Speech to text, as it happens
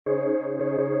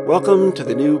Welcome to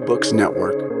the New Books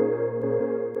Network.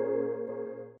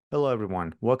 Hello,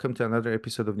 everyone. Welcome to another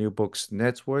episode of New Books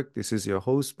Network. This is your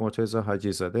host, Morteza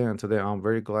Hajizadeh, and today I'm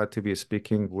very glad to be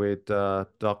speaking with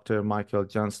Dr. Michael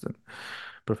Johnston.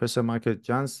 Professor Michael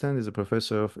Johnston is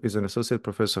an associate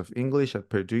professor of English at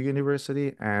Purdue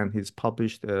University, and he's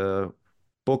published a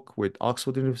book with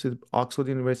Oxford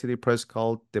University Press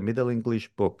called The Middle English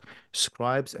Book: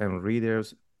 Scribes and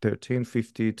Readers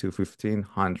 1350 to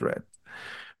 1500.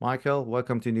 Michael,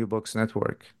 welcome to New Books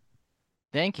Network.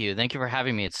 Thank you. Thank you for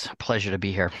having me. It's a pleasure to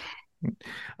be here.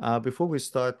 Before we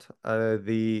start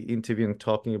the interview and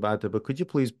talking about it, but could you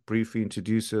please briefly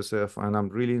introduce yourself? And I'm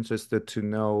really interested to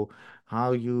know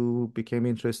how you became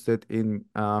interested in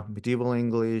medieval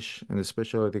English and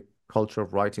especially the culture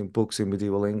of writing books in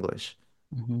medieval English.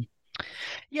 Mhm.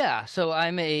 Yeah, so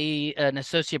I'm an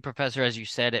associate professor, as you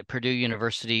said, at Purdue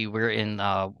University. We're in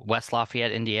West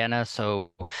Lafayette, Indiana,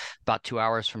 so about 2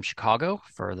 hours from Chicago,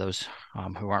 for those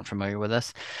who aren't familiar with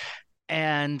us.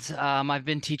 And I've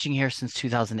been teaching here since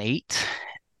 2008.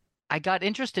 I got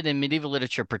interested in medieval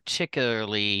literature,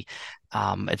 particularly.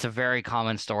 It's a very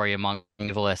common story among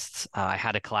medievalists. I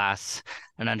had a class,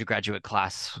 an undergraduate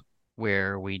class,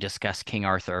 where we discussed King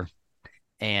Arthur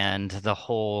and the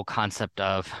whole concept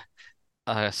of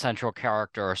a central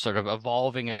character sort of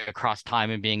evolving across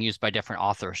time and being used by different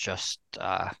authors just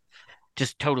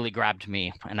totally grabbed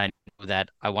me. And I knew that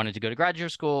I wanted to go to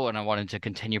graduate school and I wanted to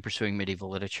continue pursuing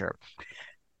medieval literature.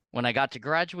 When I got to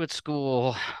graduate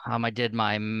school, I did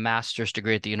my master's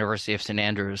degree at the University of St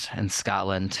Andrews in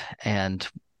Scotland. And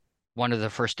one of the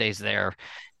first days there,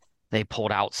 they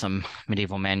pulled out some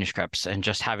medieval manuscripts, and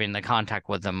just having the contact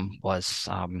with them was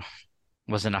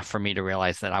enough for me to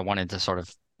realize that I wanted to sort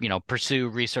of, pursue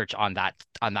research on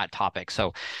that topic.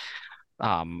 So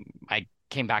I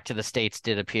came back to the States,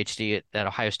 did a PhD at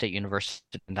Ohio State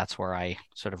University, and that's where I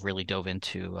sort of really dove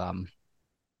into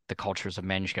the cultures of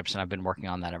manuscripts, and I've been working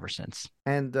on that ever since.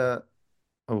 And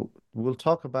we'll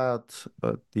talk about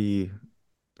the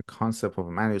concept of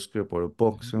a manuscript or a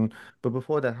book Mhm. soon. But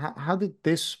before that, how did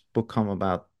this book come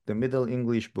about? The Middle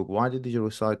English book. Why did you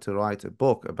decide to write a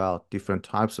book about different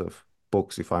types of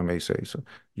books, if I may say so?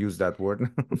 Use that word.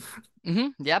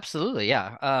 Yeah, absolutely.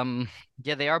 Yeah.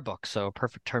 Yeah, they are books, so a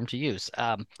perfect term to use.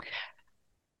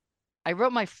 I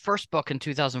wrote my first book in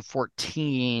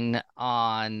 2014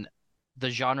 on the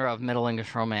genre of Middle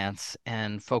English romance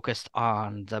and focused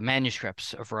on the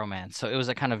manuscripts of romance. So it was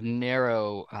a kind of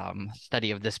narrow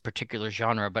study of this particular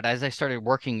genre. But as I started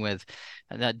working with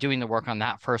doing the work on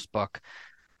that first book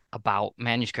about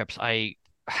manuscripts, I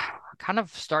kind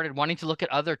of started wanting to look at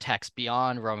other texts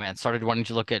beyond romance, started wanting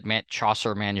to look at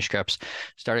Chaucer manuscripts,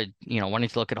 started, wanting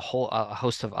to look at a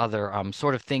host of other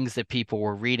sort of things that people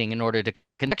were reading in order to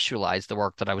contextualize the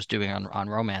work that I was doing on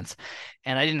romance.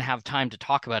 And I didn't have time to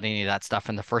talk about any of that stuff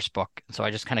in the first book. So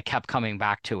I just kind of kept coming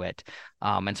back to it.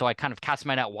 And so I kind of cast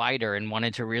my net wider and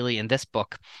wanted to really, in this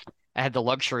book, I had the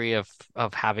luxury of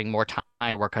having more time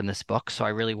to work on this book. So I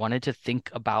really wanted to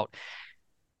think about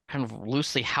kind of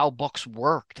loosely how books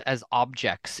worked as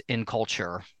objects in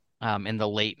culture in the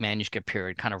late manuscript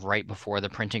period, kind of right before the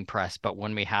printing press, but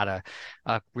when we had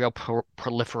a real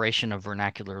proliferation of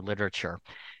vernacular literature.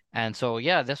 And so,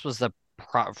 yeah, this was the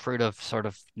fruit of sort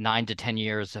of 9 to 10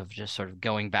 years of just sort of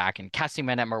going back and casting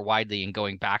my net more widely and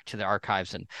going back to the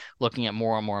archives and looking at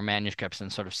more and more manuscripts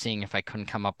and sort of seeing if I couldn't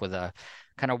come up with a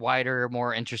kind of wider,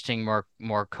 more interesting,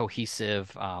 more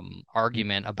cohesive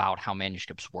argument about how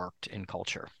manuscripts worked in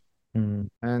culture.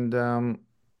 And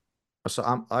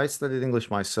so I studied English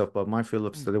myself, but my field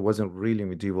of Mm, study wasn't really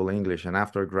medieval English. And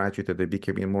after I graduated, I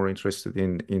became more interested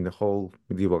in the whole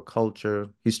medieval culture,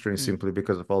 history, mm, simply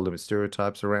because of all the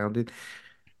stereotypes around it.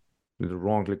 We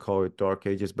wrongly call it Dark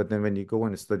Ages. But then when you go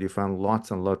and study, you find lots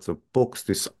and lots of books,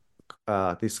 this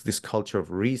culture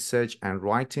of research and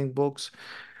writing books.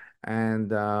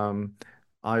 And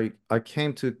I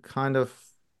came to kind of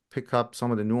pick up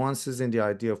some of the nuances in the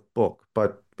idea of book.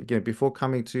 But again, before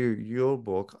coming to your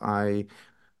book, I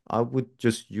would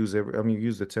just use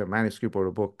the term manuscript or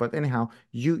a book. But anyhow,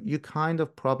 you kind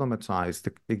of problematize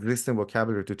the existing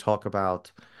vocabulary to talk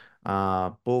about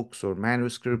books or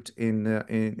manuscript in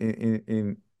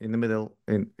the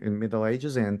Middle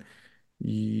Ages, and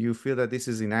you feel that this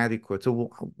is inadequate. So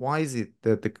why is it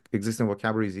that the existing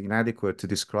vocabulary is inadequate to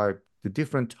describe the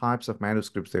different types of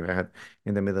manuscripts they had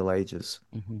in the Middle Ages?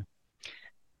 mhm.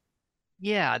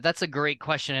 Yeah, that's a great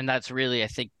question, and that's really, I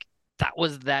think, that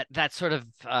was that sort of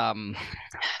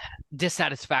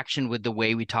dissatisfaction with the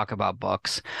way we talk about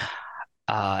books.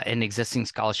 and existing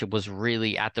scholarship was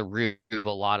really at the root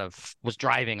of was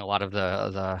driving a lot of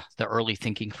the early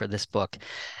thinking for this book.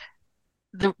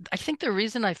 I think the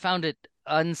reason I found it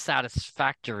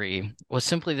unsatisfactory was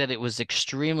simply that it was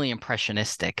extremely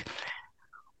impressionistic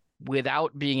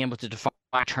without being able to define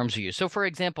terms of use. So, for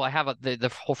example, I have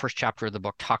the whole first chapter of the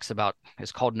book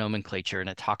is called nomenclature, and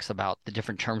it talks about the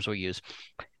different terms we use.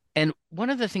 And one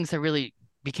of the things I really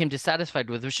became dissatisfied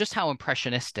with was just how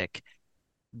impressionistic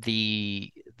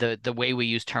the way we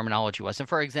use terminology was. And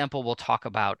for example, we'll talk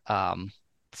about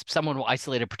someone will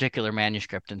isolate a particular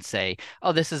manuscript and say,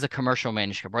 oh, this is a commercial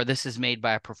manuscript, or this is made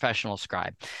by a professional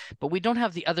scribe. But we don't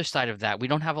have the other side of that. We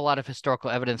don't have a lot of historical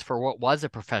evidence for what was a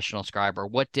professional scribe, or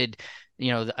what did,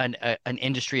 an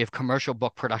industry of commercial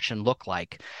book production look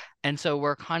like. And so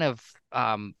we're kind of,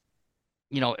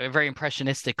 very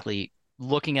impressionistically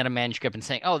looking at a manuscript and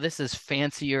saying, oh, this is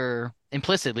fancier.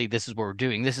 Implicitly, this is what we're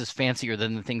doing. This is fancier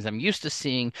than the things I'm used to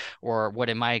seeing, or what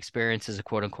in my experience is a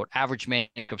quote unquote average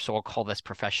manuscript. So I'll call this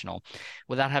professional,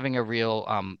 without having a real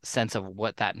sense of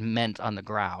what that meant on the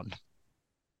ground.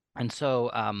 And so,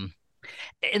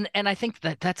 and I think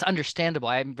that that's understandable.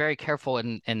 I'm very careful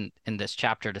in this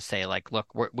chapter to say, like, look,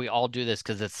 we all do this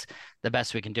because it's the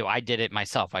best we can do. I did it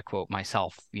myself. I quote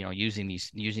myself, using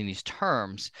these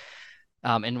terms.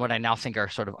 In what I now think are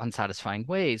sort of unsatisfying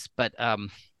ways. But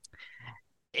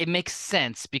it makes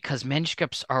sense because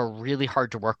manuscripts are really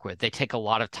hard to work with. They take a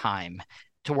lot of time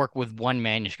to work with one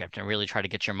manuscript and really try to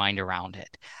get your mind around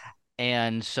it.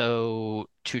 And so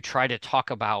to try to talk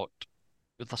about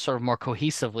sort of more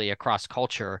cohesively across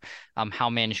culture how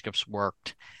manuscripts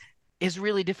worked is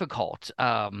really difficult.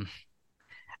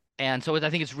 And so I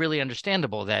think it's really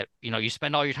understandable that, you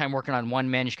spend all your time working on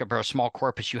one manuscript or a small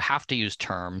corpus, you have to use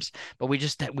terms, but we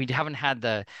haven't had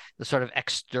the sort of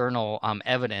external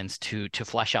evidence to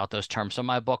flesh out those terms. So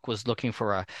my book was looking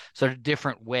for a sort of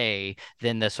different way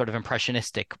than the sort of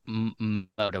impressionistic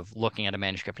mode of looking at a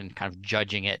manuscript and kind of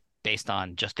judging it based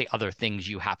on just the other things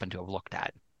you happen to have looked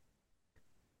at.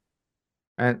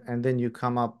 And then you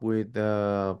come up with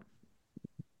your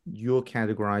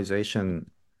categorization,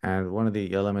 and one of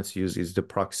the elements used is the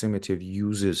proximity of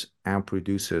users and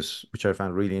producers, which I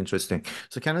found really interesting.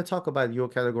 So can I talk about your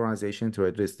categorization to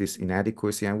address this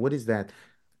inadequacy, and what is that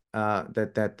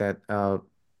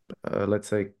let's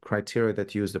say criteria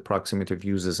that use the proximity of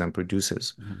users and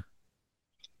producers? Mm-hmm.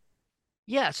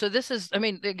 Yeah, so this is,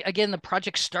 again, the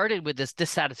project started with this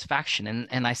dissatisfaction,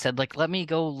 and I said, like, let me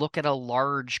go look at a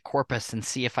large corpus and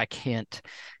see if I can't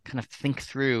kind of think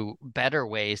through better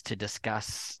ways to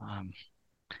discuss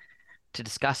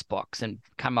books and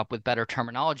come up with better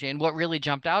terminology. And what really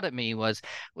jumped out at me was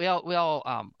we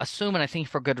all assume, and I think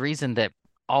for good reason, that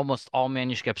almost all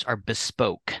manuscripts are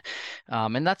bespoke.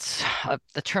 And that's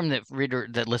a term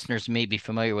that listeners may be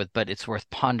familiar with, but it's worth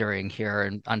pondering here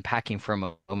and unpacking for a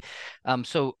moment.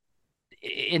 So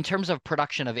in terms of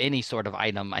production of any sort of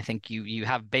item, I think you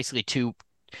have basically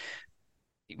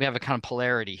we have a kind of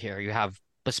polarity here. You have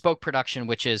bespoke production,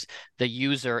 which is the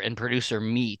user and producer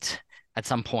meet at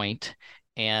some point,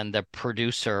 and the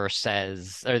producer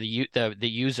says, or the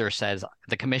user says,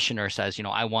 the commissioner says,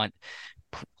 I want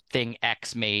thing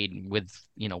X made with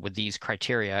these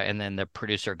criteria, and then the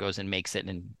producer goes and makes it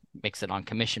on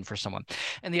commission for someone.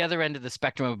 And the other end of the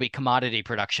spectrum would be commodity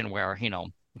production, where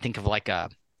think of like a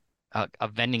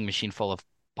vending machine full of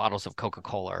bottles of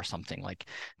Coca-Cola or something. Like,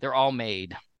 they're all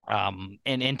made in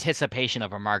anticipation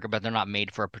of a market, but they're not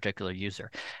made for a particular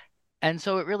user. And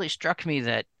so it really struck me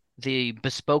that the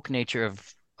bespoke nature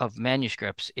of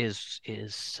manuscripts is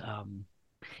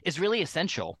really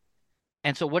essential.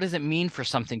 And so what does it mean for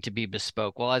something to be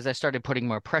bespoke? Well, as I started putting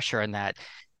more pressure on that,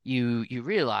 you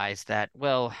realize that,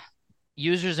 well,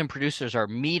 users and producers are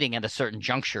meeting at a certain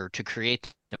juncture to create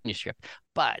the manuscript,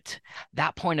 but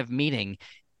that point of meeting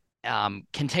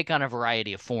can take on a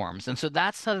variety of forms. And so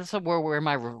that's where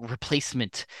my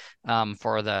replacement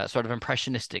for the sort of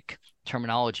impressionistic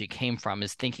terminology came from,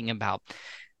 is thinking about,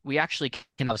 we actually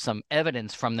can have some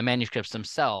evidence from the manuscripts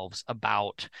themselves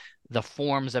about the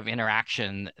forms of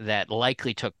interaction that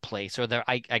likely took place, or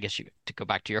I guess to go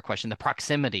back to your question, the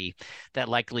proximity that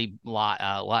likely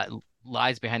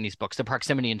lies behind these books, the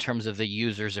proximity in terms of the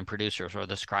users and producers, or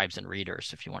the scribes and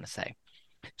readers, if you want to say.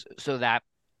 So that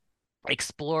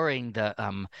exploring the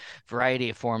variety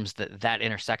of forms that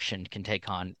intersection can take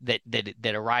on,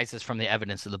 that arises from the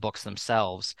evidence of the books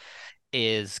themselves,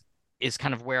 is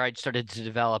kind of where I started to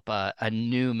develop a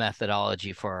new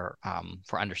methodology for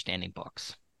understanding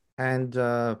books. And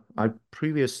I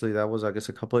previously, that was, I guess,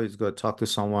 a couple of years ago, I talked to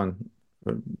someone,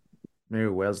 Mary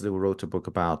Wellesley, who wrote a book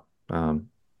about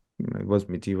it was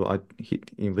medieval,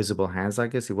 Invisible Hands, I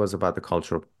guess. It was about the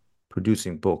culture of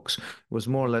producing books. It was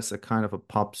more or less a kind of a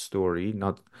pop story,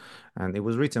 not, and it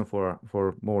was written for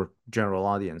more general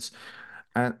audience.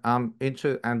 And and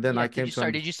then Yeah, I came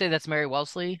to, did you say that's Mary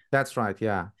Wellesley? that's right,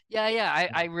 yeah. Yeah,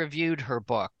 I reviewed her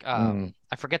book. Mm.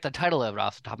 I forget the title of it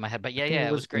off the top of my head, but I think it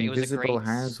it was was great. It was a Invisible great,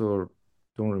 Hands, or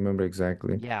don't remember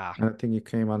exactly. yeah. And I think it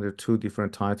came under two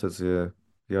different titles. The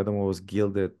other one was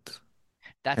Gilded,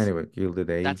 That's anyway, Gilded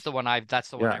Age. that's the one I Yeah,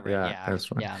 read. yeah, Yeah,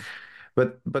 that's right. yeah.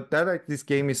 But that at least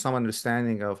gave me some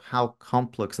understanding of how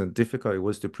complex and difficult it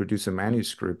was to produce a Mhm.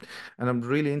 manuscript. And I'm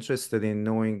really interested in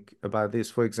knowing about this.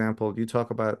 For example, you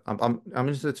talk about, I'm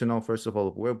interested to know, first of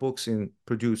all, were books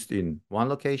produced in one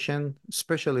location,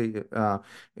 especially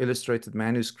illustrated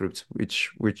manuscripts,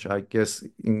 which I guess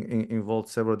involved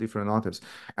several different authors.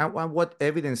 And what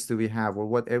evidence do we have, or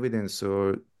what evidence,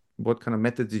 or what kind of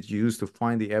methods did you use to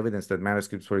find the evidence that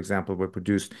manuscripts, for example, were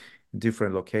produced in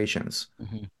different locations?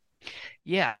 Mhm.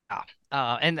 Yeah.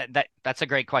 And that's a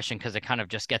great question because it kind of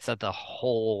just gets at the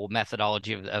whole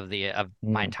methodology of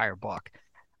my Mm. entire book.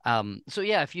 So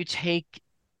yeah, if you take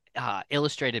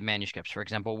illustrated manuscripts, for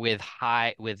example, with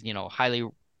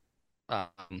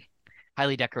um,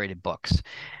 highly decorated books,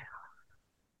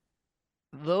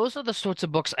 those are the sorts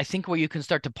of books I think where you can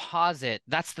start to posit.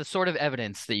 That's the sort of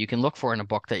evidence that you can look for in a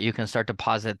book that you can start to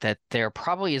posit that there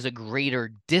probably is a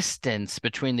greater distance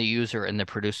between the user and the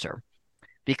producer,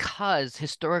 because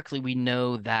historically we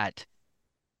know that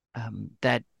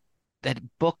that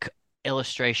book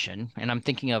illustration, and I'm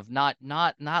thinking of not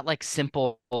like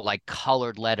simple like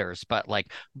colored letters, but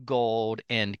like gold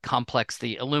and complex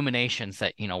the illuminations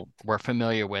that we're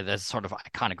familiar with as sort of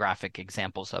iconographic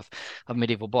examples of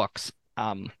medieval books.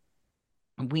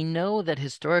 We know that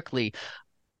historically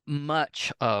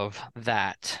much of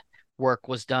that work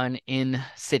was done in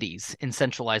cities, in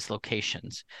centralized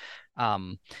locations.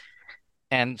 Um,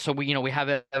 and so we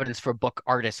have evidence for book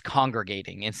artists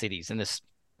congregating in cities, and this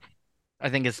I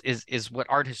think is what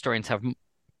art historians have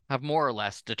more or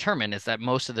less determined, is that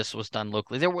most of this was done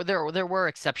locally. There were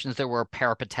exceptions. There were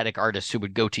peripatetic artists who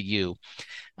would go to you,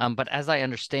 but as I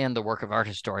understand the work of art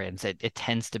historians, it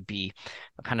tends to be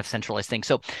a kind of centralized thing.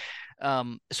 So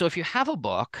if you have a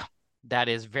book that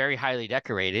is very highly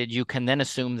decorated, you can then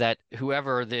assume that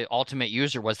whoever the ultimate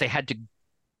user was, there had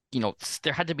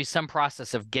to be some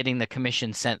process of getting the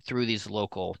commission sent through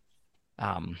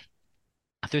um,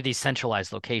 through these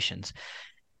centralized locations.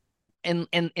 In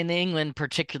England,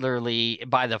 particularly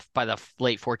by the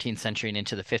late 14th century and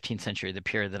into the 15th century, the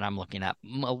period that I'm looking at,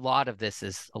 a lot of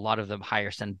the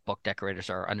higher end book decorators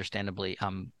are understandably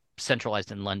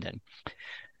centralized in London.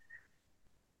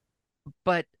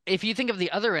 But if you think of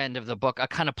the other end of the book, a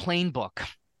kind of plain book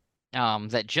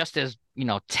that just is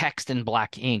text in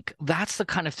black ink, that's the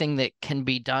kind of thing that can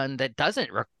be done that doesn't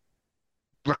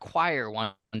require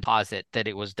one posit that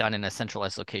it was done in a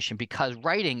centralized location, because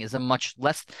writing is a much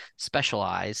less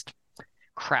specialized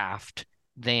craft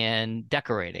than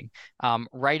decorating.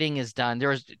 Writing is done.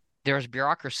 There's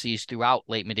bureaucracies throughout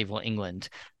late medieval England,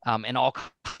 and all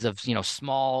kinds of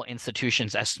small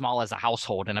institutions as small as a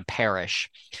household and a parish.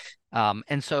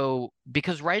 And so,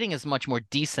 because writing is much more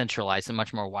decentralized and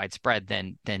much more widespread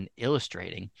than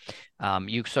illustrating,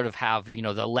 you sort of have,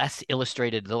 the less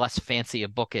illustrated, the less fancy a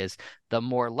book is, the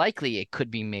more likely it could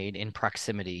be made in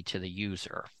proximity to the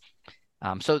user.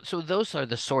 So those are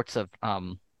the sorts of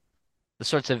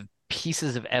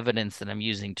pieces of evidence that I'm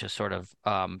using to sort of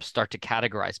start to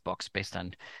categorize books based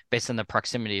on the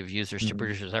proximity of users to Mm.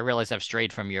 producers. I realize I've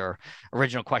strayed from your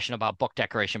original question about book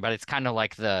decoration, but it's kind of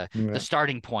like the Yeah.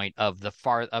 starting point of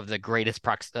the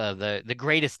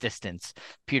greatest distance,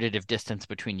 putative distance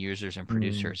between users and Mm.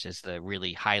 producers is the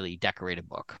really highly decorated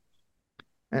book.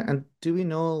 And do we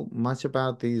know much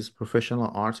about these professional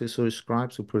artists or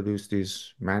scribes who produce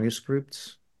these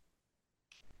manuscripts?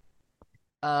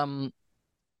 Um,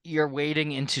 you're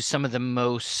wading into some of the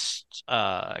most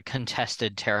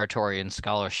contested territory in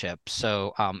scholarship.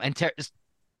 So,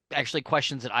 actually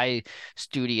questions that I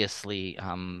studiously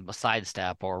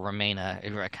sidestep or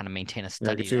kind of maintain a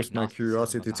Yeah, I guess studied it was my agnosticism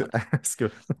curiosity to about. ask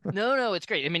you. No, it's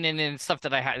great. I mean, and stuff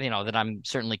that I have, that I'm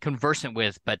certainly conversant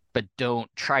with, but don't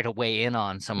try to weigh in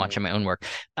on so much Mm. in my own work.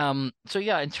 So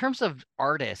yeah, in terms of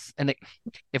artists, and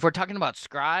if we're talking about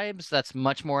scribes, that's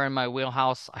much more in my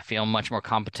wheelhouse. I feel much more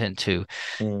competent to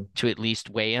Mm. at least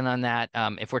weigh in on that.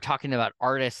 If we're talking about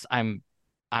artists,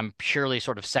 I'm purely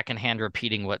sort of secondhand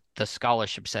repeating what the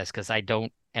scholarship says, because I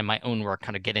don't, in my own work,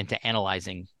 kind of get into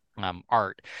analyzing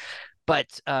art.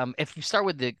 But if you start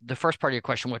with the first part of your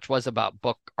question, which was about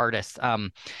book artists,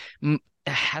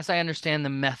 as I understand the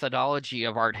methodology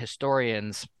of art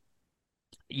historians,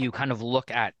 you kind of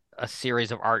look at a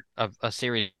series of art of a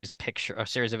series picture a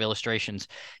series of illustrations,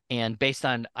 and based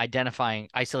on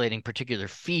isolating particular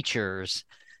features,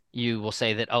 you will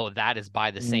say that, oh, that is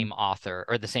by the same author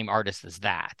or the same artist as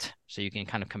that. So you can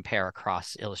kind of compare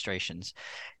across illustrations.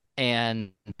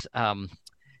 And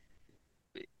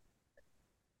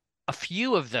a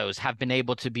few of those have been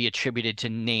able to be attributed to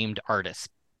named artists,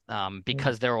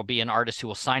 because there will be an artist who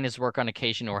will sign his work on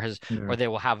occasion, or they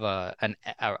will have a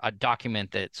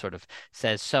document that sort of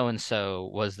says so and so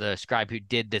was the scribe who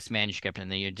did this manuscript,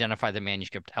 and then you identify the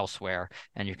manuscript elsewhere,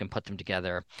 and you can put them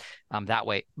together that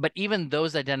way. But even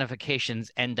those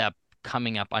identifications end up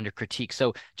coming up under critique.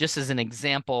 So just as an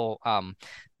example,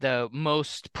 the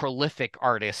most prolific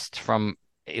artist from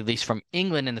at least from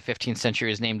England in the 15th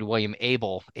century is named William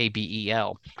Abel,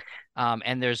 Abel.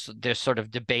 And there's sort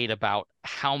of debate about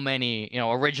how many,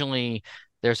 originally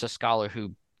there's a scholar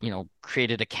who,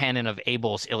 created a canon of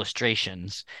Abel's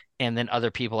illustrations, and then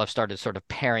other people have started sort of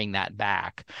paring that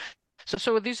back.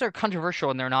 So these are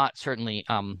controversial, and they're not certainly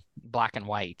black and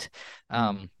white.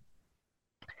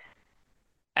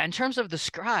 In terms of the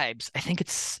scribes, I think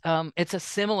it's a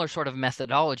similar sort of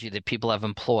methodology that people have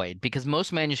employed, because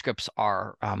most manuscripts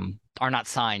are not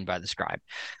signed by the scribe.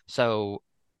 So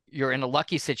you're in a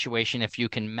lucky situation if you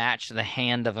can match the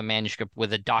hand of a manuscript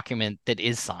with a document that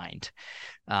is signed,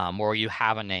 or you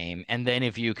have a name. And then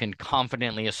if you can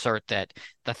confidently assert that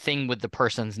the thing with the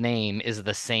person's name is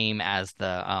the same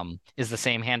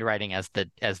handwriting as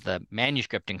the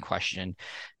manuscript in question,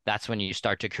 that's when you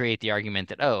start to create the argument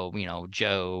that, oh,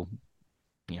 Joe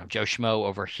Schmo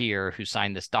over here who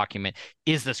signed this document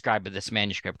is the scribe of this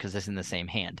manuscript because it's in the same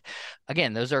hand.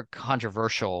 Again, those are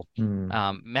controversial,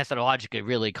 methodologically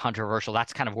really controversial.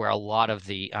 That's kind of where a lot of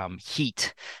the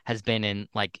heat has been in,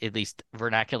 like, at least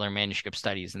vernacular manuscript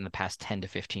studies in the past 10 to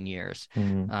 15 years,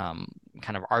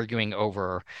 kind of arguing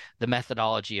over the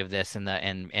methodology of this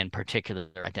and particular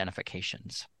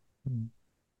identifications.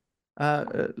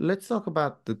 Let's talk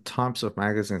about the types of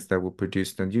magazines that were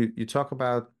produced. And you talk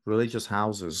about religious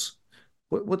houses.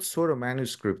 What sort of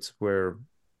manuscripts were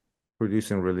produced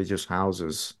in religious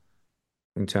houses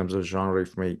in terms of genre?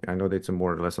 For me, I know that's a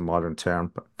more or less a modern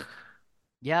term, but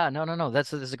yeah, no.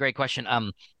 This is a great question.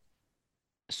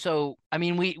 So I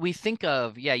mean, we think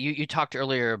of, you talked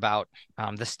earlier about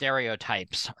the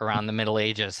stereotypes around the Middle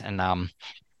Ages, and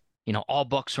all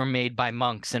books were made by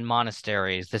monks in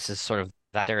monasteries. This is sort of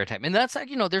that stereotype, and that's like,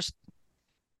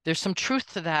 there's some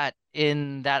truth to that,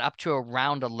 in that up to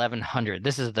around 1100,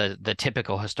 this is the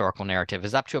typical historical narrative,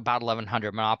 is up to about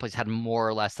 1100, monopolies had more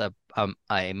or less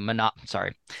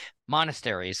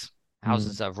monasteries,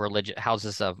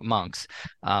 houses of monks,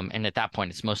 and at that point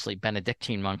it's mostly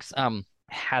Benedictine monks,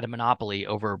 had a monopoly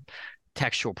over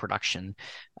textual production,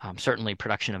 certainly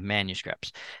production of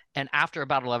manuscripts. And after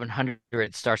about 1100,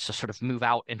 it starts to sort of move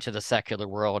out into the secular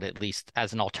world, at least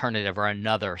as an alternative or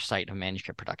another site of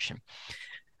manuscript production.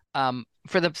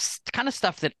 For the kind of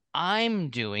stuff that I'm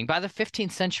doing, by the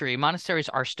 15th century, monasteries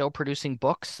are still producing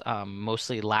books,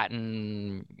 mostly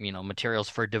Latin, materials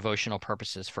for devotional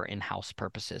purposes, for in-house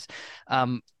purposes.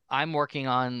 I'm working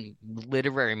on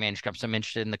literary manuscripts. I'm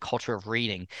interested in the culture of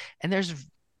reading, and there's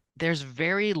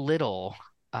very little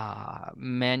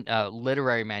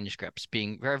literary manuscripts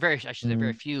being very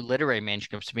few literary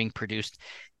manuscripts being produced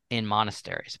in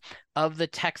monasteries. Of the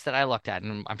texts that I looked at,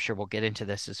 and I'm sure we'll get into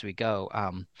this as we go,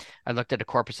 I looked at a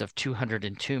corpus of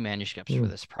 202 manuscripts for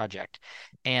this project,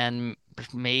 and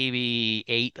maybe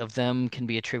 8 of them can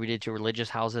be attributed to religious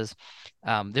houses.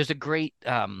 There's a great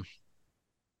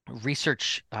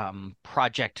research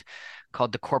project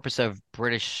called the Corpus of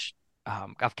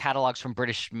Catalogs from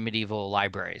British Medieval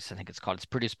Libraries, I think it's called. It's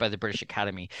produced by the British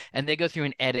Academy, and they go through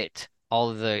and edit all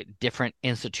of the different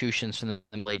institutions from the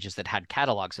Middle Ages that had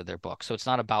catalogs of their books. So it's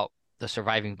not about the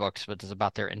surviving books, but it's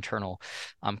about their internal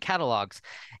catalogs.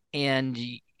 And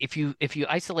if you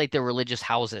isolate the religious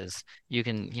houses, you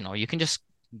can just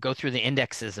go through the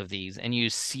indexes of these, and you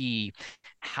see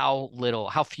how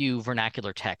few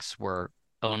vernacular texts were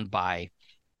owned by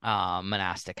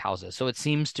monastic houses. So it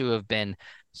seems to have been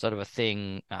sort of a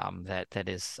thing that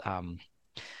is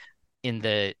in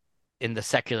the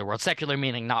secular world. Secular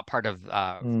meaning not part of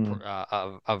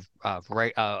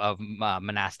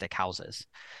monastic houses.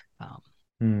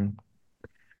 And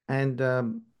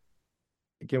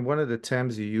again, one of the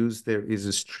terms you use there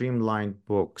is streamlined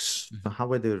books.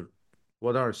 So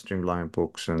what are streamlined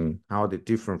books, and how are they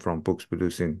different from books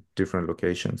produced in different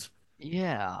locations?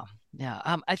 Yeah.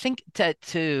 I think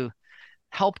to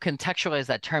help contextualize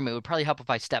that term, it would probably help if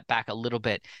I step back a little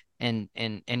bit and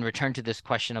return to this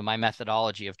question of my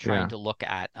methodology of trying to look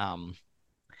at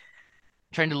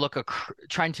trying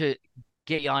to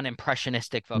get beyond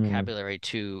impressionistic vocabulary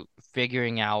to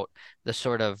figuring out the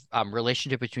sort of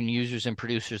relationship between users and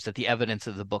producers that the evidence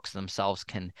of the books themselves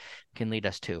can lead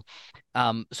us to.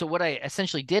 So what I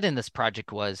essentially did in this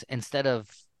project was, instead of,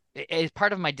 as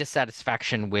part of my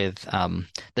dissatisfaction with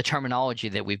the terminology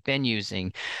that we've been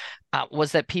using,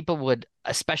 was that people would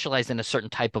specialize in a certain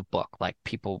type of book, like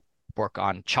people work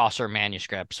on Chaucer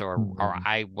manuscripts, or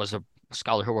I was a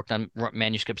scholar who worked on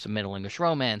manuscripts of Middle English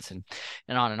Romance, and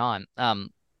on and on. And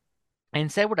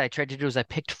instead, what I tried to do is I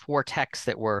picked 4 texts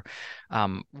that were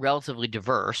relatively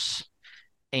diverse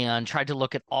and tried to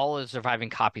look at all of the surviving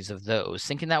copies of those,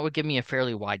 thinking that would give me a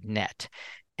fairly wide net.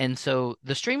 And so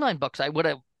the streamlined books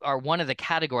are one of the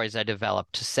categories I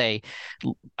developed to say,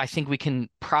 I think we can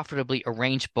profitably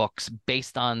arrange books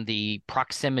based on the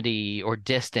proximity or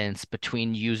distance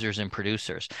between users and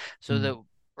producers. So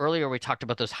earlier we talked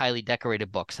about those highly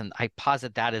decorated books, and I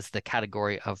posit that as the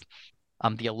category of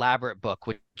the elaborate book,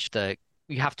 which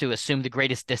you have to assume the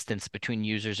greatest distance between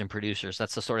users and producers.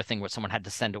 That's the sort of thing where someone had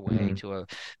to send away to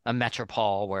a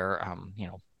metropole where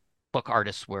book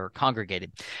artists were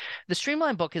congregated. The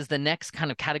streamlined book is the next kind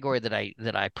of category that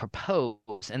I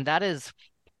propose, and that is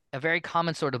a very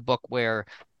common sort of book where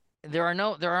there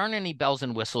aren't any bells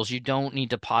and whistles. You don't need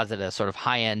to posit a sort of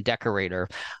high-end decorator,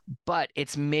 but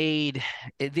the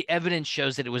evidence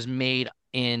shows that it was made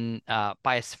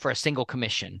for a single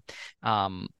commission.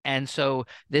 And so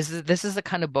this is the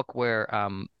kind of book where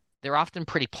they're often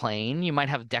pretty plain. You might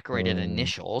have decorated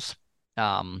initials.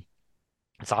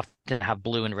 It's often have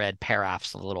blue and red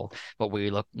paraphs, what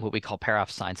we call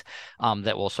paraph signs,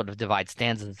 that will sort of divide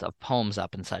stanzas of poems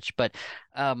up and such. But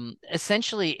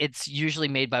essentially, it's usually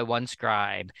made by one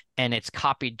scribe, and it's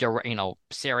copied,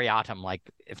 seriatim. Like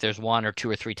if there's 1 or 2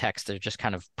 or 3 texts, they just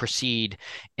kind of proceed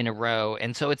in a row.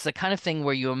 And so it's the kind of thing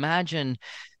where you imagine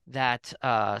that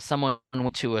someone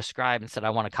went to a scribe and said, "I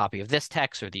want a copy of this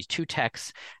text or these 2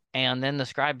 texts," and then the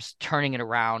scribe's turning it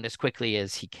around as quickly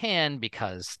as he can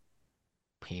because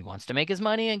he wants to make his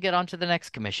money and get on to the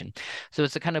next commission. So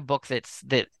it's the kind of book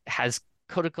that has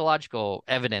codicological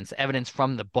evidence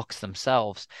from the books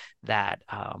themselves that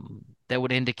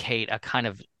would indicate a kind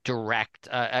of direct,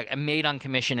 made on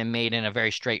commission and made in a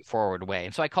very straightforward way.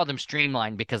 And so I call them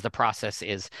streamlined because the process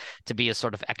is to be as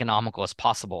sort of economical as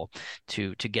possible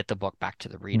to get the book back to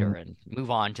the reader and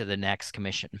move on to the next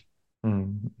commission.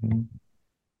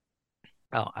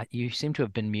 Oh, you seem to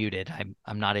have been muted.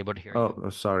 I'm not able to hear you. Oh,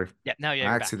 sorry. Yeah, no,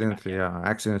 yeah, I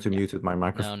accidentally muted my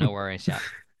microphone. No worries. Yeah.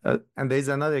 And there's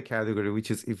another category which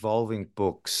is evolving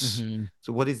books.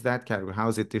 So what is that category? How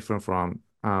is it different from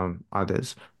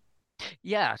others?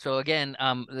 Yeah. So again,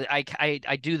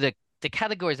 I do the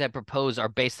categories I propose are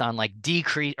based on like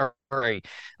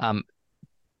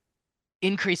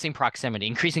increasing proximity,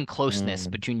 increasing closeness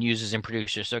between users and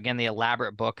producers. So again, the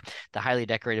elaborate book, the highly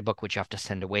decorated book, which you have to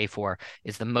send away for,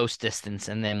 is the most distance.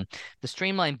 And then the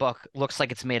streamlined book looks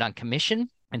like it's made on commission.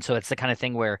 And so it's the kind of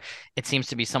thing where it seems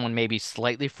to be someone maybe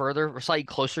slightly further or slightly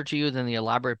closer to you than the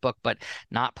elaborate book, but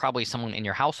not probably someone in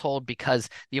your household, because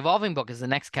the evolving book is the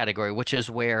next category, which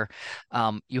is where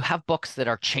you have books that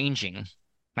are changing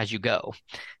as you go.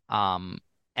 And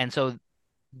so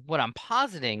what I'm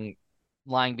positing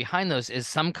lying behind those is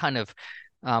some kind of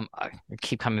I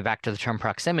keep coming back to the term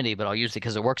proximity, but I'll use it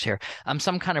because it works here.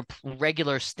 Some kind of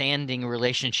regular standing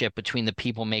relationship between the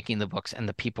people making the books and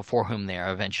the people for whom they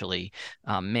are eventually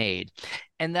made.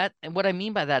 And what I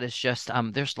mean by that is just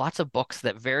there's lots of books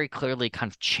that very clearly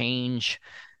kind of change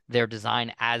their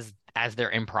design as they're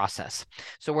in process.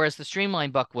 So whereas the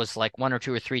streamlined book was like 1 or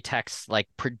 2 or 3 texts like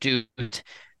produced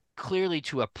clearly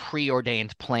to a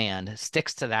preordained plan,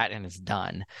 sticks to that, and is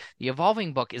done. The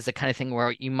evolving book is the kind of thing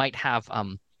where you might have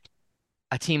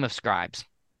a team of scribes.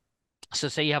 So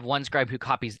say you have one scribe who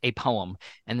copies a poem,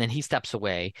 and then he steps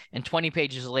away, and 20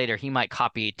 pages later, he might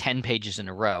copy 10 pages in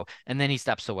a row, and then he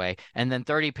steps away, and then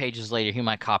 30 pages later, he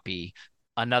might copy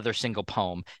another single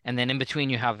poem, and then in between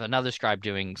you have another scribe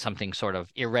doing something sort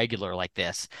of irregular like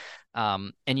this.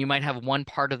 And you might have one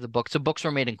part of the book. So books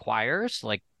were made in choirs,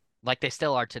 like they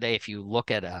still are today. If you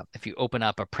open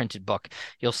up a printed book,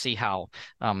 you'll see how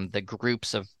the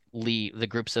groups of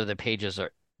the pages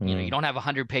are, you don't have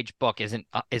 100-page book isn't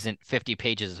 50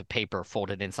 pages of paper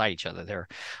folded inside each other. They're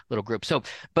little groups. So,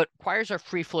 but choirs are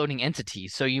free floating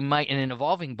entities. So you might, in an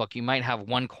evolving book, you might have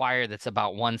one choir that's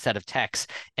about one set of texts,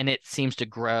 and it seems to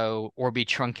grow or be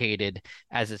truncated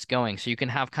as it's going. So you can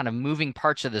have kind of moving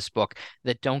parts of this book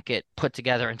that don't get put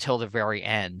together until the very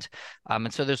end.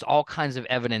 And so there's all kinds of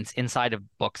evidence inside of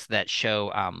books that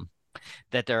show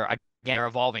that they're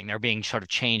evolving. They're being sort of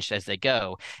changed as they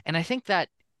go. And I think that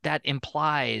that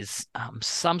implies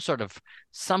some sort of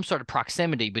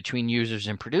proximity between users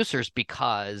and producers,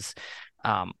 because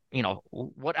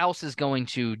what else is going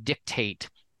to dictate,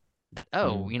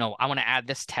 oh, I want to add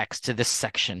this text to this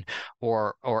section,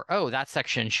 or oh, that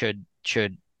section should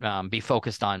be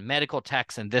focused on medical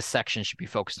texts, and this section should be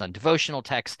focused on devotional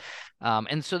texts.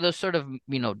 And so those sort of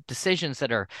decisions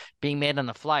that are being made on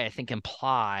the fly, I think,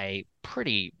 imply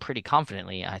pretty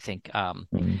confidently, I think,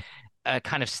 a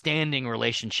kind of standing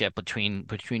relationship between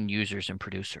users and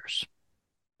producers.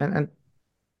 And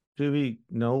do we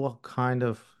know what kind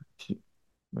of,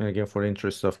 again, for the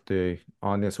interest of the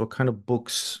audience, what kind of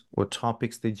books or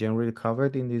topics they generally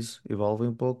covered in these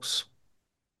evolving books?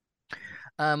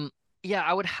 Yeah,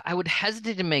 I would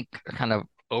hesitate to make kind of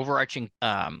overarching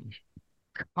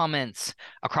comments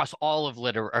across all of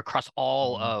literary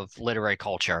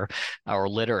culture or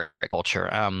literary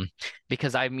culture,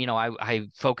 because I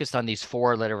focused on these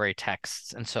 4 literary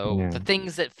texts, and so the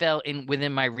things that fell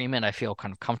within my remit I feel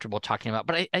kind of comfortable talking about.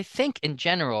 But I think in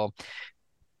general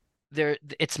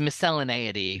it's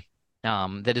miscellaneity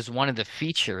that is one of the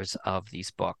features of these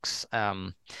books.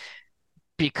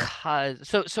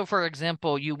 Because so for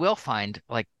example, you will find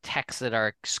like texts that are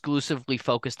exclusively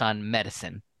focused on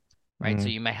medicine, right? So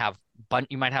you might have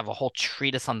a whole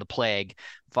treatise on the plague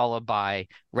followed by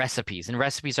recipes, and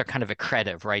recipes are kind of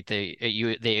accretive, right?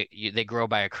 They grow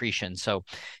by accretion. So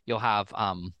you'll have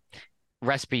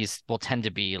recipes will tend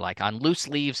to be like on loose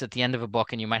leaves at the end of a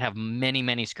book, and you might have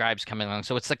many scribes coming along.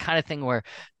 So it's the kind of thing where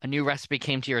a new recipe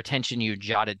came to your attention, you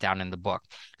jot it down in the book.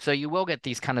 So you will get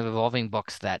these kind of evolving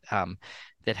books that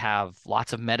have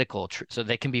lots of medical, so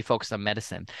they can be focused on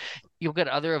medicine. You'll get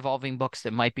other evolving books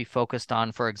that might be focused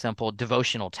on, for example,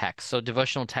 devotional texts. So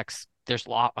devotional texts, there's a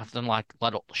lot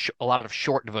of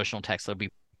short devotional texts. There'll be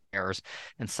prayers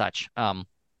and such.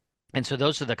 And so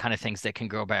those are the kind of things that can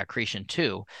grow by accretion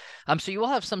too. So you will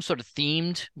have some sort of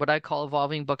themed, what I call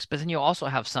evolving books, but then you also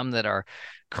have some that are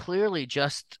clearly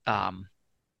just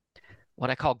what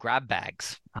I call grab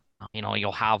bags.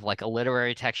 You'll have like a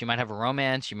literary text. You might have a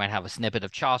romance. You might have a snippet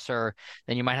of Chaucer.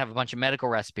 Then you might have a bunch of medical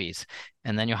recipes,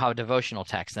 and then you'll have a devotional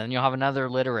text. And then you'll have another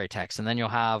literary text, and then you'll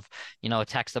have a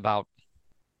text about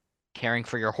caring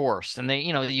for your horse. And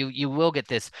you will get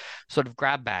this sort of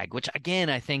grab bag, which again,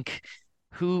 I think,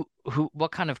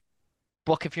 what kind of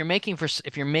book, if you're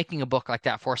making a book like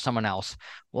that for someone else,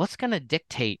 what's going to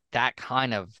dictate that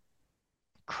kind of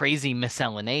crazy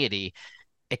miscellaneity,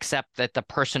 except that the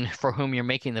person for whom you're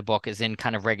making the book is in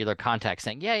kind of regular context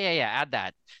saying, yeah, add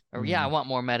that, or I want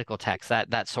more medical text,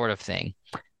 that sort of thing.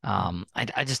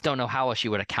 I just don't know how else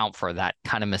you would account for that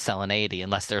kind of miscellaneity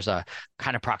unless there's a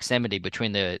kind of proximity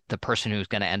between the person who's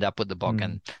going to end up with the book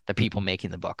and the people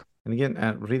making the book. And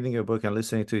again, reading your book and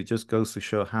listening to it just goes to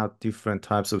show how different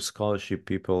types of scholarship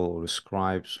people or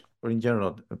scribes, or in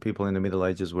general, people in the Middle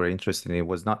Ages were interested in. It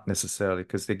was not necessarily,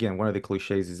 because again, one of the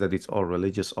cliches is that it's all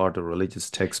religious art or religious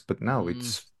text, but no,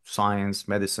 it's science,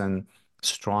 medicine,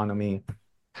 astronomy.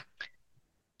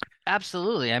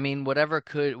 Absolutely. I mean,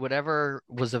 whatever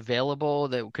was available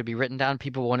that could be written down,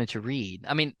 people wanted to read.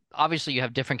 I mean, obviously you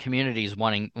have different communities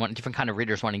wanting different kind of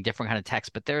readers wanting different kind of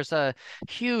text, but there's a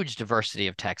huge diversity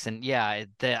of texts. And yeah,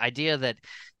 the idea that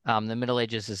the Middle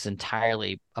Ages is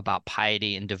entirely about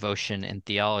piety and devotion and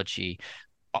theology,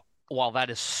 while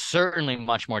that is certainly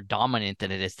much more dominant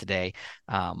than it is today,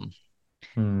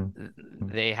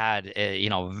 they had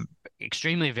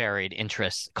extremely varied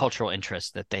interests, cultural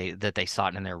interests that they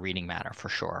sought in their reading matter, for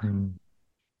sure.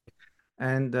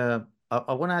 And I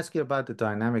want to ask you about the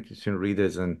dynamic between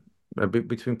readers and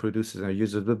between producers and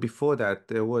users. But before that,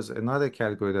 there was another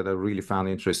category that I really found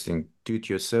interesting: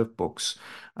 do-it-yourself books.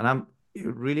 And I'm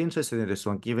really interested in this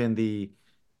one, given the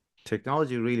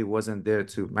technology really wasn't there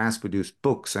to mass produce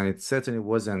books, and it certainly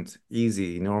wasn't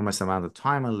easy, enormous amount of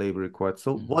time and labor required.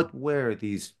 So what were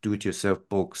these do-it-yourself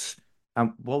books,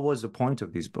 and what was the point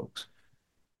of these books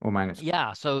or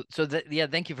manuscripts? Yeah,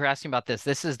 thank you for asking about this.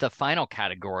 This is the final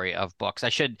category of books. I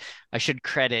should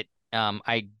credit,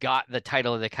 I got the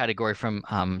title of the category from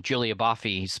Julia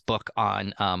Boffey's book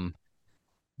on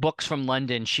books from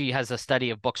London. She has a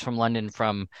study of books from London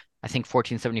from, I think,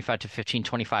 1475 to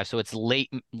 1525. So it's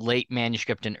late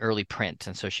manuscript and early print.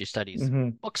 And so she studies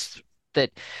books that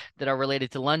are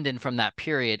related to London from that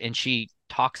period. And she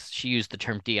used the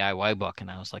term DIY book.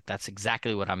 And I was like, that's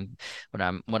exactly what I'm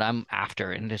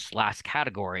after in this last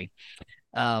category.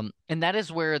 And that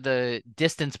is where the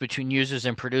distance between users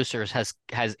and producers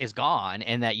is gone,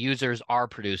 and that users are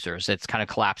producers. It's kind of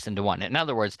collapsed into one. In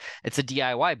other words, it's a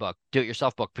DIY book,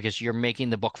 do-it-yourself book, because you're making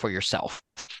the book for yourself.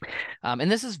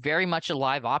 And this is very much a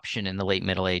live option in the late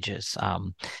Middle Ages.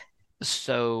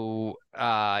 So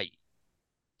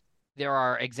there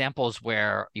are examples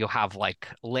where you'll have like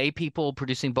lay people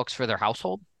producing books for their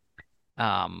household.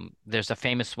 There's a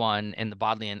famous one in the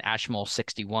Bodleian Ashmole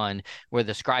 61 where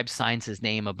the scribe signs his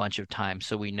name a bunch of times,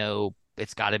 so we know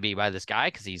it's got to be by this guy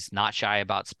because he's not shy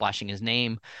about splashing his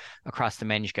name across the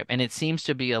manuscript. And it seems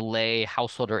to be a lay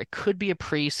householder. It could be a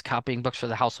priest copying books for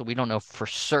the household. We don't know for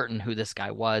certain who this guy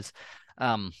was.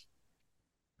 Um,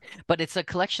 but it's a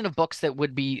collection of books that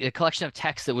would be a collection of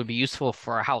texts that would be useful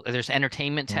for a house. There's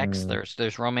entertainment texts,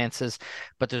 there's romances,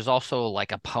 but there's also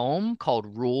like a poem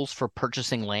called Rules for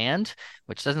Purchasing Land,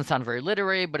 which doesn't sound very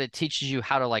literary, but it teaches you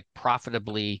how to like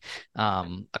profitably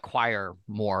acquire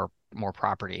more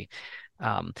property.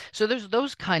 So there's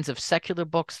those kinds of secular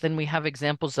books. Then we have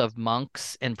examples of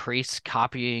monks and priests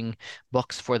copying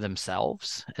books for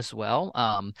themselves as well.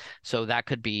 So that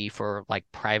could be for like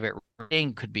private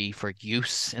reading, could be for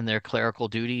use in their clerical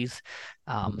duties.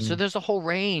 So there's a whole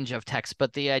range of texts,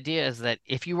 but the idea is that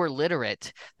if you were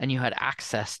literate and you had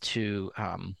access to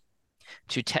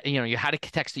you had a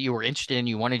text that you were interested in,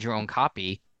 you wanted your own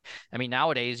copy. I mean,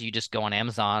 nowadays you just go on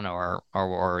Amazon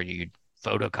or you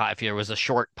photocopy. If there was a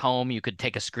short poem, you could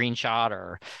take a screenshot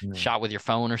or shot with your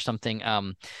phone or something.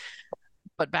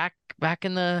 But back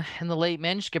in the late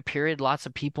manuscript period, lots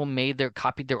of people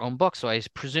copied their own books. So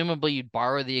presumably you'd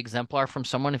borrow the exemplar from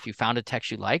someone if you found a text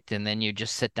you liked, and then you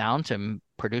just sit down to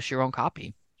produce your own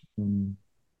copy. And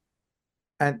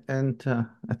I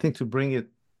think to bring it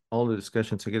all the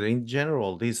discussion together in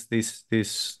general, the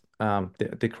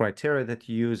criteria that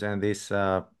you use and this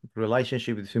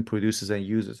relationship between producers and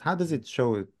users, how does it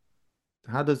show?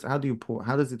 How does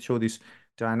it show this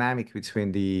dynamic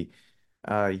between the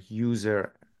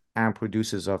user and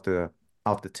producers of the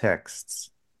texts?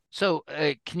 So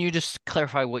can you just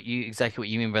clarify exactly what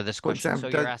you mean by this For question?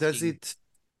 example, So you're does asking.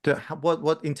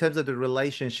 what in terms of the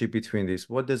relationship between this,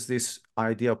 what does this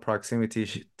idea of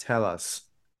proximity tell us?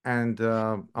 And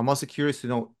I'm also curious to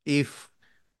know if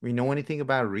we know anything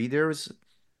about readers.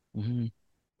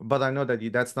 But I know that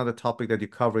that's not a topic that you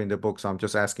cover in the book, so I'm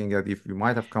just asking that if you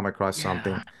might have come across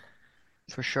something.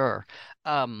 For sure.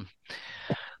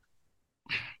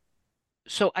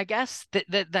 So I guess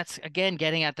that's again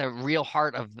getting at the real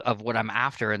heart of what I'm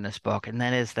after in this book, and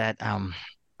that is that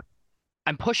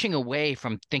I'm pushing away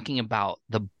from thinking about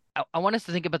I want us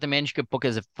to think about the manuscript book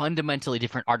as a fundamentally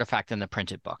different artifact than the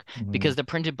printed book, because the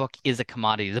printed book is a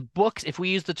commodity. The books, if we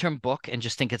use the term book and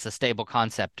just think it's a stable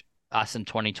concept, us in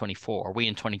 2024, we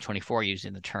in 2024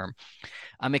 using the term,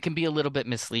 it can be a little bit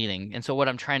misleading. And so what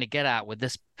I'm trying to get at with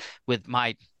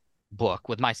my book,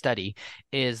 with my study,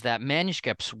 is that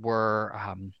manuscripts were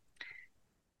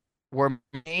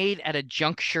made at a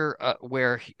juncture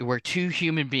where two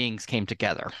human beings came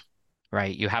together.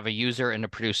 Right. You have a user and a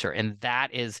producer, and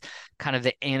that is kind of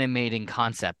the animating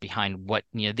concept behind what,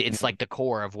 it's like the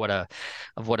core of what a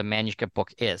manuscript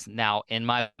book is. Now, in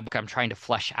my book, I'm trying to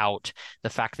flesh out the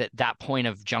fact that that point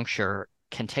of juncture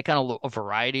can take on a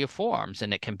variety of forms,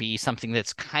 and it can be something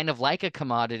that's kind of like a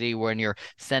commodity when you're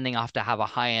sending off to have a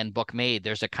high-end book made.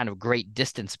 There's a kind of great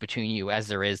distance between you, as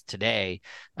there is today,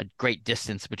 a great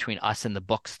distance between us and the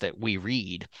books that we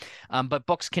read. But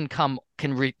books can come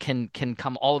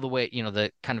all the way,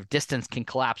 the kind of distance can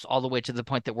collapse all the way to the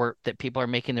point that people are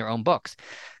making their own books.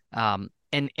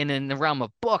 And in the realm of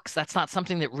books, that's not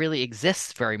something that really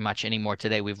exists very much anymore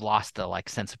today. We've lost the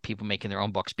sense of people making their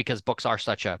own books because books are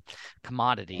such a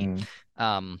commodity.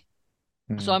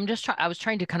 So I was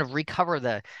trying to kind of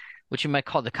recover what you might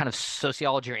call the kind of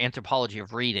sociology or anthropology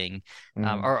of reading,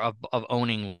 or of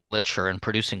owning literature and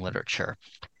producing literature.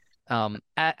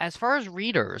 As far as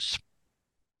readers,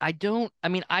 I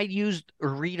used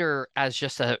reader as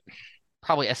just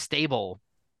probably a stable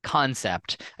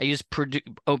concept. I use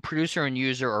producer and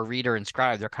user, or reader and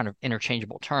scribe. They're kind of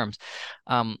interchangeable terms.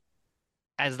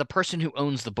 As the person who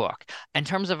owns the book, in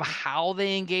terms of how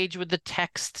they engage with the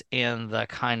text and the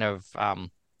kind of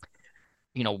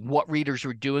what readers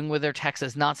are doing with their text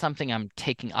is not something I'm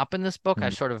taking up in this book. I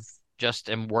sort of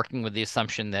just am working with the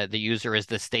assumption that the user is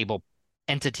the stable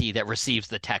entity that receives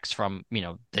the text from,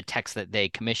 the text that they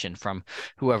commissioned from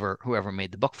whoever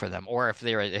made the book for them, or if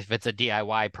it's a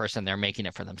DIY person, they're making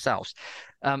it for themselves.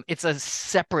 It's a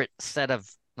separate set of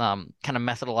kind of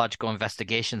methodological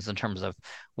investigations in terms of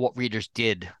what readers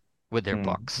did with their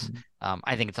books.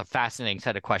 I think it's a fascinating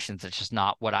set of questions. It's just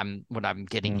not what I'm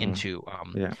getting into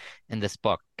in this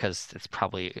book, because it's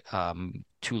probably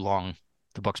too long.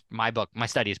 My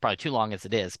study is probably too long as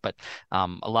it is, but I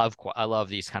love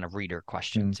these kind of reader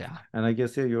questions. Yeah. And I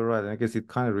guess, you're right. And I guess it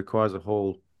kind of requires a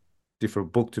whole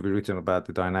different book to be written about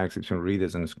the dynamics between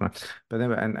readers and scribes. But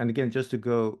anyway, and again, just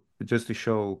to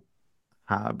show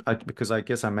because I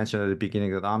guess I mentioned at the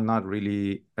beginning that I'm not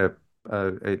really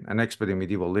an expert in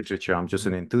medieval literature. I'm just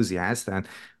an enthusiast. And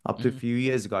up to a few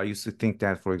years ago, I used to think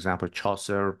that, for example,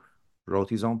 Chaucer wrote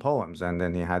his own poems and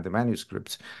then he had the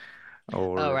manuscripts.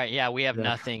 Oh, Or right. Yeah, we have yeah.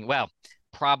 nothing. Well,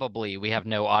 probably we have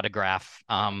no autograph,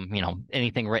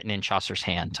 anything written in Chaucer's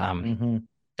hand. So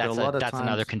a lot of That's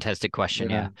another times, contested question.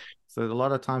 yeah. Yeah. So a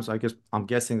lot of times, I guess I'm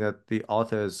guessing that the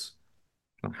authors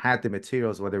had the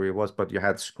materials, whatever it was, but you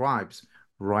had scribes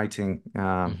writing,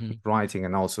 hmm writing,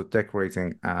 and also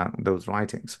decorating those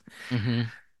writings. hmm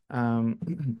Um,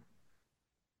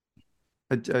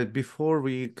 before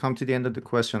we come to the end of the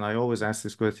question, I always ask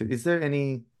this question: is there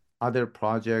any other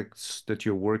projects that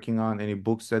you're working on? Any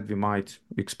books that we might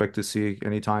expect to see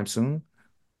anytime soon?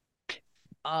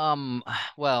 Um,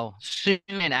 well, soon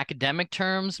in academic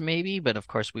terms, maybe, but of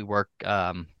course we work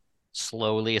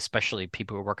slowly, especially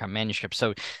people who work on manuscripts.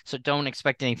 So don't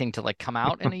expect anything to like come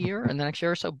out in a year, in the next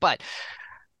year or so. But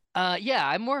yeah,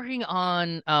 I'm working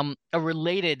on a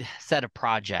related set of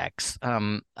projects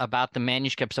about the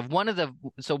manuscripts of one of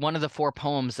the four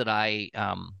poems that I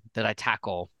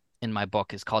tackle in my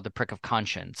book is called The Prick of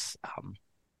Conscience.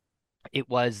 It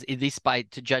was, at least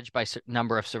to judge by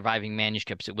number of surviving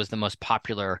manuscripts, it was the most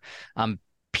popular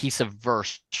piece of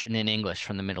verse in English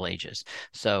from the Middle Ages.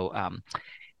 So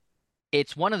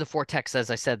it's one of the four texts, as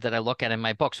I said, that I look at in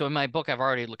my book. So in my book, I've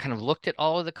already kind of looked at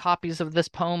all of the copies of this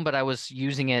poem, but I was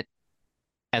using it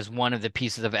as one of the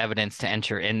pieces of evidence to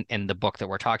enter in the book that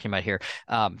we're talking about here,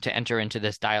 to enter into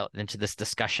this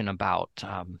discussion about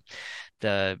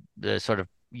the sort of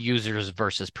users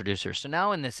versus producers. So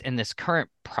now in this current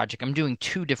project, I'm doing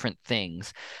two different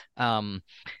things. Um,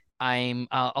 I'm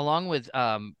along with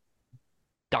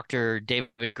Dr. David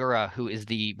Gura, who is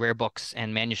the rare books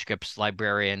and manuscripts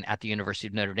librarian at the University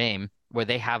of Notre Dame, where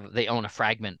they own a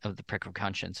fragment of the Prick of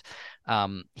Conscience.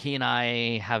 He and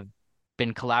I have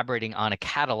been collaborating on a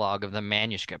catalog of the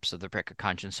manuscripts of the Prick of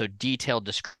Conscience, so detailed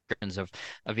descriptions of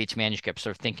each manuscript,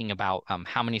 sort of thinking about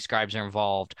how many scribes are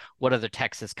involved, what other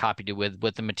text is copied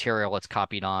with the material it's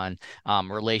copied on,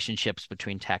 relationships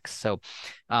between texts. So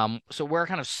we're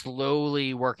kind of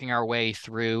slowly working our way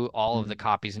through all of the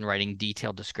copies and writing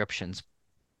detailed descriptions.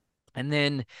 And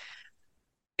then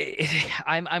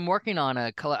I'm working on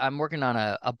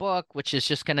a book which is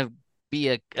just going to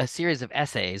be a series of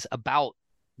essays about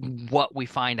what we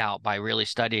find out by really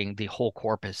studying the whole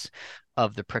corpus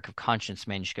of the Prick of Conscience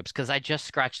manuscripts, because I just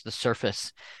scratched the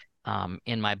surface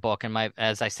in my book. And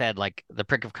as I said, like the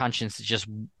Prick of Conscience is just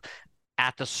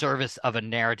at the service of a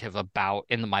narrative about,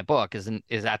 in my book, is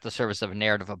at the service of a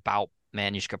narrative about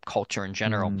manuscript culture in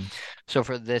general. Mm, So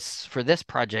for this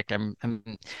project, I'm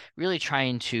really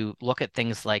trying to look at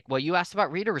things like, well, you asked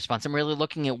about reader response. I'm really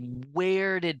looking at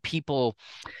where did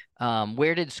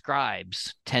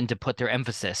scribes tend to put their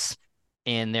emphasis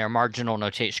in their marginal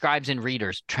notation? Scribes and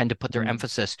readers tend to put their mm,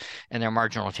 emphasis in their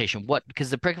marginal notation. Because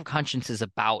the Prick of Conscience is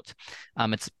about,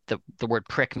 it's the word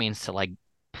prick means to like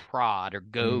prod or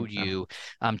goad you,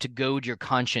 to goad your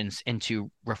conscience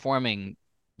into reforming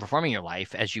your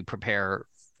life as you prepare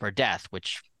for death,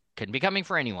 which can be coming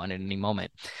for anyone at any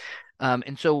moment.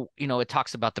 And so, it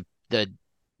talks about the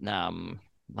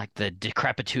like the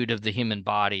decrepitude of the human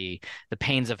body, the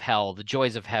pains of hell, the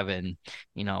joys of heaven,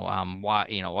 why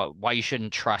you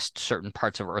shouldn't trust certain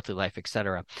parts of earthly life,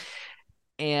 etc.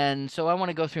 And so I want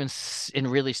to go through and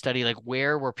really study, like,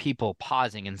 where were people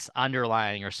pausing and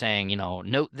underlining or saying,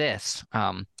 note this.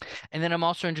 And then I'm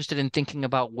also interested in thinking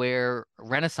about where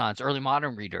Renaissance, early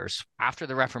modern readers, after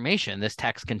the Reformation, this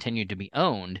text continued to be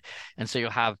owned. And so you'll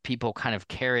have people kind of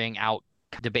carrying out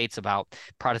debates about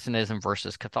Protestantism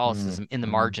versus Catholicism in the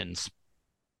margins.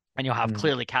 And you'll have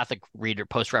clearly Catholic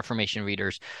post-Reformation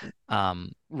readers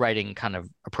writing kind of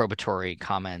approbatory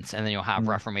comments. And then you'll have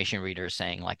Reformation readers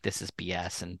saying, like, this is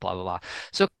BS and blah, blah, blah.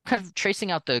 So kind of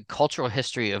tracing out the cultural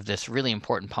history of this really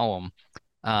important poem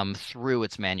through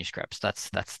its manuscripts. That's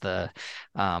the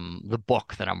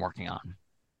book that I'm working on.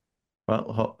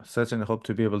 Well, certainly hope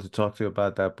to be able to talk to you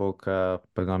about that book, but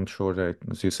I'm sure that,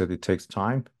 as you said, it takes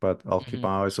time, but I'll keep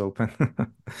my eyes open.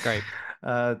 Great.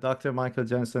 Dr. Michael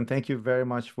Johnston, thank you very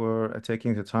much for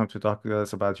taking the time to talk to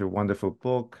us about your wonderful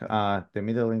book, the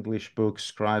Middle English book,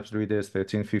 Scribes Readers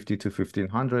 1350 to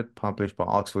 1500, published by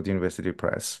Oxford University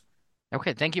Press.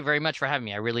 Okay, thank you very much for having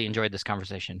me. I really enjoyed this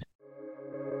conversation.